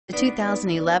The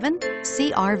 2011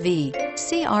 CR-V.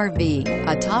 CR-V,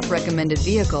 a top recommended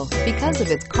vehicle because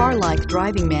of its car-like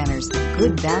driving manners,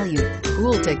 good value,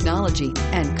 cool technology,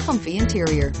 and comfy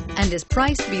interior, and is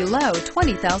priced below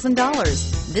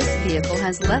 $20,000. This vehicle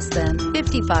has less than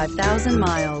 55,000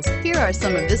 miles. Here are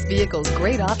some of this vehicle's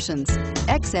great options: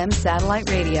 XM satellite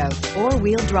radio,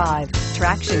 four-wheel drive,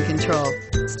 traction control,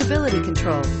 stability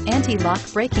control, anti-lock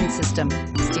braking system,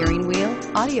 steering wheel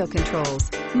audio controls,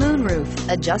 moonroof,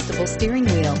 adjustable steering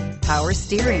wheel, power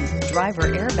steering, driver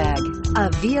airbag. A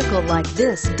vehicle like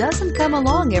this doesn't come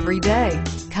along every day.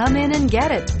 Come in and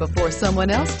get it before someone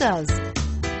else does.